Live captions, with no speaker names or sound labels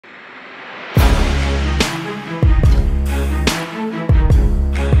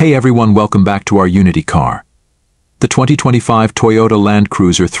Hey everyone, welcome back to our Unity car. The 2025 Toyota Land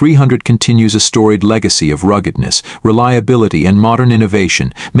Cruiser 300 continues a storied legacy of ruggedness, reliability, and modern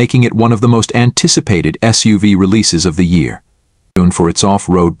innovation, making it one of the most anticipated SUV releases of the year. Known for its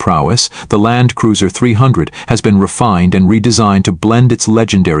off-road prowess, the Land Cruiser 300 has been refined and redesigned to blend its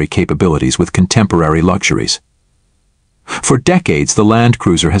legendary capabilities with contemporary luxuries. For decades, the Land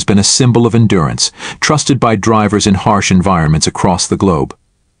Cruiser has been a symbol of endurance, trusted by drivers in harsh environments across the globe.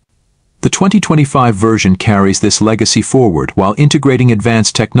 The 2025 version carries this legacy forward while integrating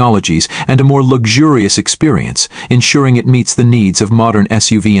advanced technologies and a more luxurious experience, ensuring it meets the needs of modern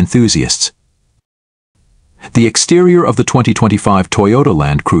SUV enthusiasts. The exterior of the 2025 Toyota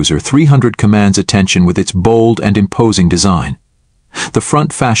Land Cruiser 300 commands attention with its bold and imposing design. The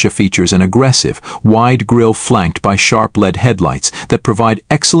front fascia features an aggressive, wide grille flanked by sharp LED headlights that provide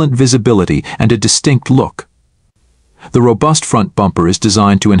excellent visibility and a distinct look. The robust front bumper is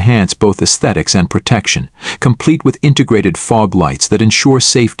designed to enhance both aesthetics and protection, complete with integrated fog lights that ensure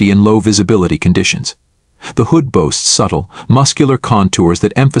safety in low visibility conditions. The hood boasts subtle, muscular contours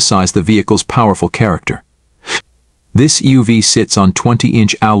that emphasize the vehicle's powerful character. This UV sits on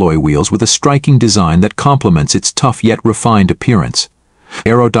 20-inch alloy wheels with a striking design that complements its tough yet refined appearance.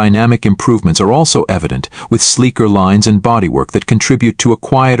 Aerodynamic improvements are also evident, with sleeker lines and bodywork that contribute to a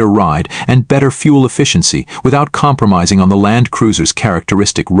quieter ride and better fuel efficiency without compromising on the Land Cruiser's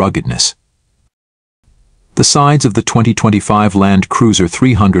characteristic ruggedness. The sides of the 2025 Land Cruiser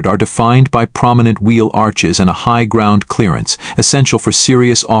 300 are defined by prominent wheel arches and a high ground clearance, essential for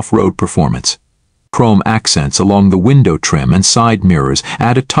serious off-road performance. Chrome accents along the window trim and side mirrors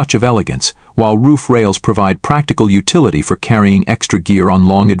add a touch of elegance, while roof rails provide practical utility for carrying extra gear on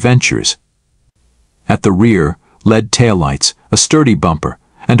long adventures. At the rear, LED taillights, a sturdy bumper,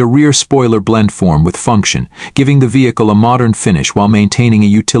 and a rear spoiler blend form with function, giving the vehicle a modern finish while maintaining a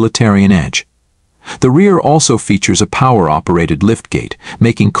utilitarian edge. The rear also features a power-operated liftgate,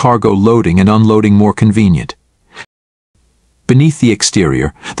 making cargo loading and unloading more convenient. Beneath the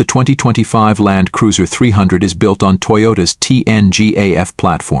exterior, the 2025 Land Cruiser 300 is built on Toyota's TNGA-F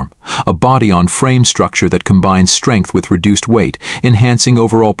platform, a body-on-frame structure that combines strength with reduced weight, enhancing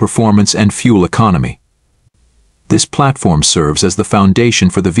overall performance and fuel economy. This platform serves as the foundation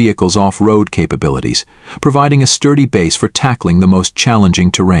for the vehicle's off-road capabilities, providing a sturdy base for tackling the most challenging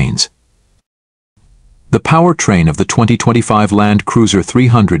terrains. The powertrain of the 2025 Land Cruiser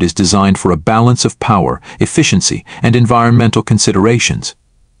 300 is designed for a balance of power, efficiency, and environmental considerations.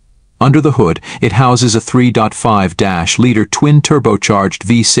 Under the hood, it houses a 3.5-liter twin-turbocharged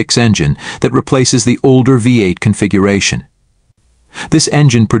V6 engine that replaces the older V8 configuration. This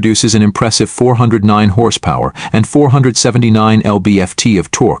engine produces an impressive 409 horsepower and 479 lb-ft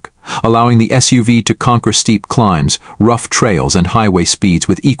of torque, allowing the SUV to conquer steep climbs, rough trails, and highway speeds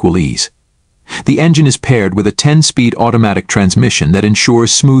with equal ease. The engine is paired with a 10-speed automatic transmission that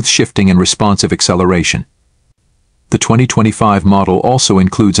ensures smooth shifting and responsive acceleration. The 2025 model also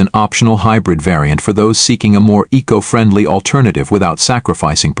includes an optional hybrid variant for those seeking a more eco-friendly alternative without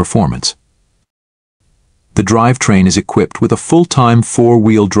sacrificing performance. The drivetrain is equipped with a full-time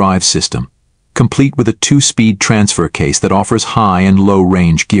four-wheel drive system, complete with a 2-speed transfer case that offers high and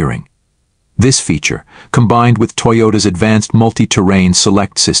low-range gearing. This feature, combined with Toyota's advanced multi-terrain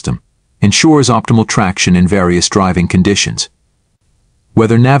select system, ensures optimal traction in various driving conditions.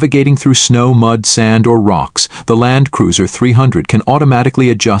 Whether navigating through snow, mud, sand, or rocks, the Land Cruiser 300 can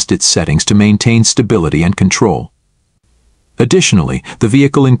automatically adjust its settings to maintain stability and control. Additionally, the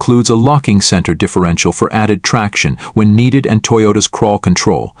vehicle includes a locking center differential for added traction when needed and Toyota's crawl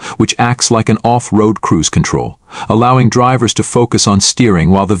control, which acts like an off-road cruise control, allowing drivers to focus on steering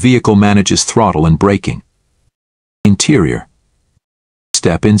while the vehicle manages throttle and braking. Interior.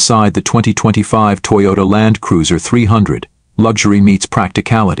 Step inside the 2025 Toyota Land Cruiser 300. Luxury meets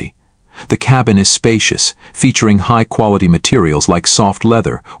practicality. The cabin is spacious, featuring high-quality materials like soft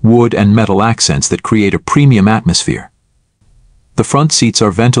leather, wood, and metal accents that create a premium atmosphere. The front seats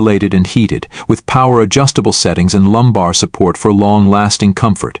are ventilated and heated, with power-adjustable settings and lumbar support for long-lasting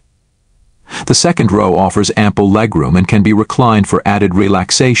comfort. The second row offers ample legroom and can be reclined for added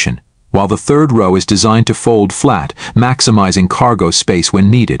relaxation, while the third row is designed to fold flat, maximizing cargo space when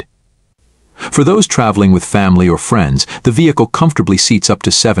needed. For those traveling with family or friends, the vehicle comfortably seats up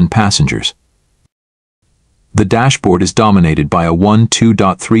to 7 passengers. The dashboard is dominated by a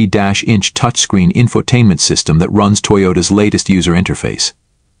 2.3-inch touchscreen infotainment system that runs Toyota's latest user interface.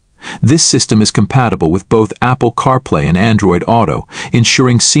 This system is compatible with both Apple CarPlay and Android Auto,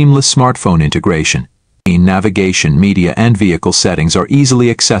 ensuring seamless smartphone integration. Navigation, media, and vehicle settings are easily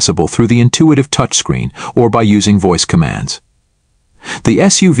accessible through the intuitive touchscreen or by using voice commands. The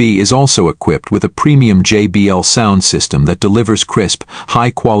SUV is also equipped with a premium JBL sound system that delivers crisp,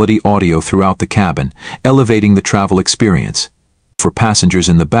 high-quality audio throughout the cabin, elevating the travel experience. For passengers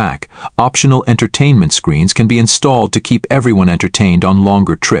in the back, optional entertainment screens can be installed to keep everyone entertained on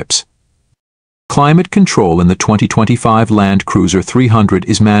longer trips. Climate control in the 2025 Land Cruiser 300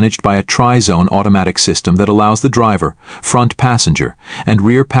 is managed by a tri-zone automatic system that allows the driver, front passenger, and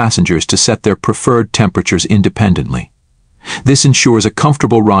rear passengers to set their preferred temperatures independently. This ensures a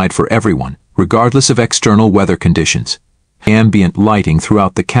comfortable ride for everyone, regardless of external weather conditions. Ambient lighting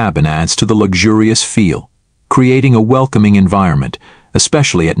throughout the cabin adds to the luxurious feel, creating a welcoming environment,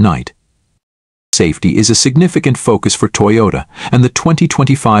 especially at night. Safety is a significant focus for Toyota, and the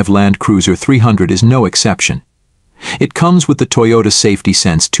 2025 Land Cruiser 300 is no exception. It comes with the Toyota Safety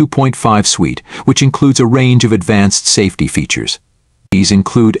Sense 2.5 suite, which includes a range of advanced safety features. These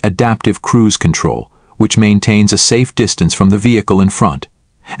include adaptive cruise control, which maintains a safe distance from the vehicle in front,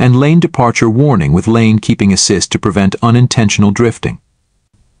 and lane departure warning with lane keeping assist to prevent unintentional drifting.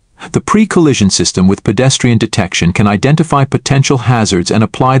 The pre-collision system with pedestrian detection can identify potential hazards and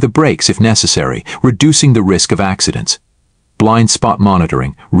apply the brakes if necessary, reducing the risk of accidents. Blind spot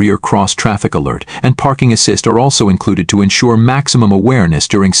monitoring, rear cross traffic alert, and parking assist are also included to ensure maximum awareness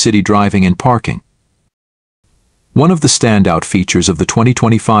during city driving and parking. One of the standout features of the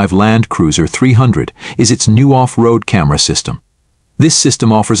 2025 Land Cruiser 300 is its new off-road camera system. This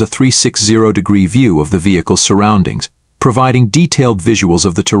system offers a 360-degree view of the vehicle's surroundings, providing detailed visuals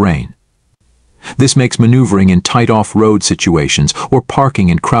of the terrain. This makes maneuvering in tight off-road situations or parking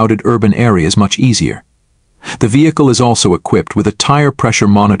in crowded urban areas much easier. The vehicle is also equipped with a tire pressure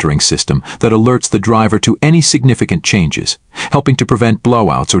monitoring system that alerts the driver to any significant changes, helping to prevent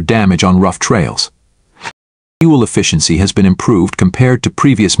blowouts or damage on rough trails. Fuel efficiency has been improved compared to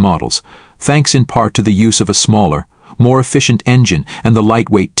previous models, thanks in part to the use of a smaller, more efficient engine and the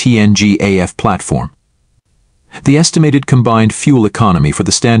lightweight TNGA-F platform. The estimated combined fuel economy for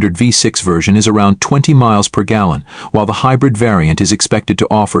the standard V6 version is around 20 miles per gallon, while the hybrid variant is expected to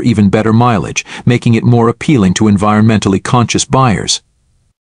offer even better mileage, making it more appealing to environmentally conscious buyers.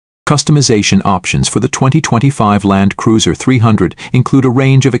 Customization options for the 2025 Land Cruiser 300 include a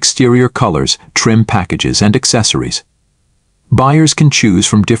range of exterior colors, trim packages, and accessories. Buyers can choose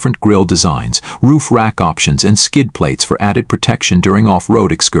from different grille designs, roof rack options, and skid plates for added protection during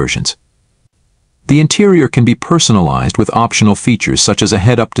off-road excursions. The interior can be personalized with optional features such as a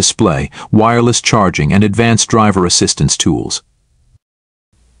head-up display, wireless charging, and advanced driver assistance tools.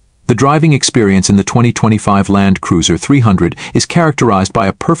 The driving experience in the 2025 Land Cruiser 300 is characterized by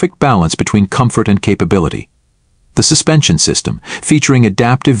a perfect balance between comfort and capability. The suspension system, featuring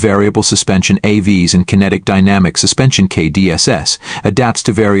adaptive variable suspension AVs and kinetic dynamic suspension KDSS, adapts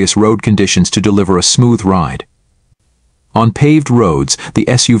to various road conditions to deliver a smooth ride. On paved roads, the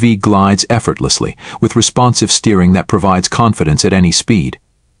SUV glides effortlessly, with responsive steering that provides confidence at any speed.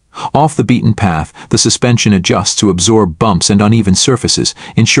 Off the beaten path, the suspension adjusts to absorb bumps and uneven surfaces,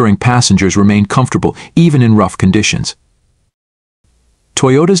 ensuring passengers remain comfortable even in rough conditions.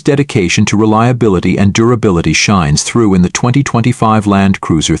 Toyota's dedication to reliability and durability shines through in the 2025 Land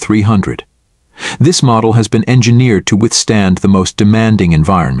Cruiser 300. This model has been engineered to withstand the most demanding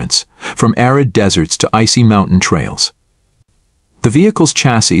environments, from arid deserts to icy mountain trails. The vehicle's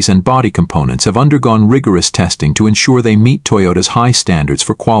chassis and body components have undergone rigorous testing to ensure they meet Toyota's high standards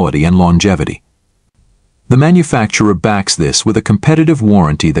for quality and longevity. The manufacturer backs this with a competitive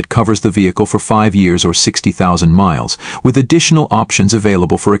warranty that covers the vehicle for 5 years or 60,000 miles, with additional options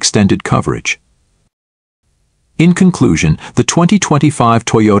available for extended coverage. In conclusion, the 2025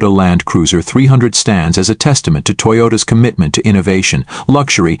 Toyota Land Cruiser 300 stands as a testament to Toyota's commitment to innovation,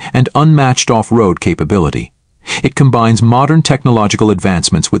 luxury, and unmatched off-road capability. It combines modern technological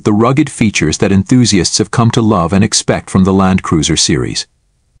advancements with the rugged features that enthusiasts have come to love and expect from the Land Cruiser series.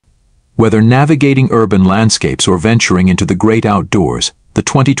 Whether navigating urban landscapes or venturing into the great outdoors, the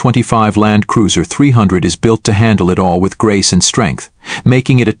 2025 Land Cruiser 300 is built to handle it all with grace and strength,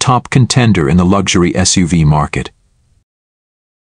 making it a top contender in the luxury SUV market.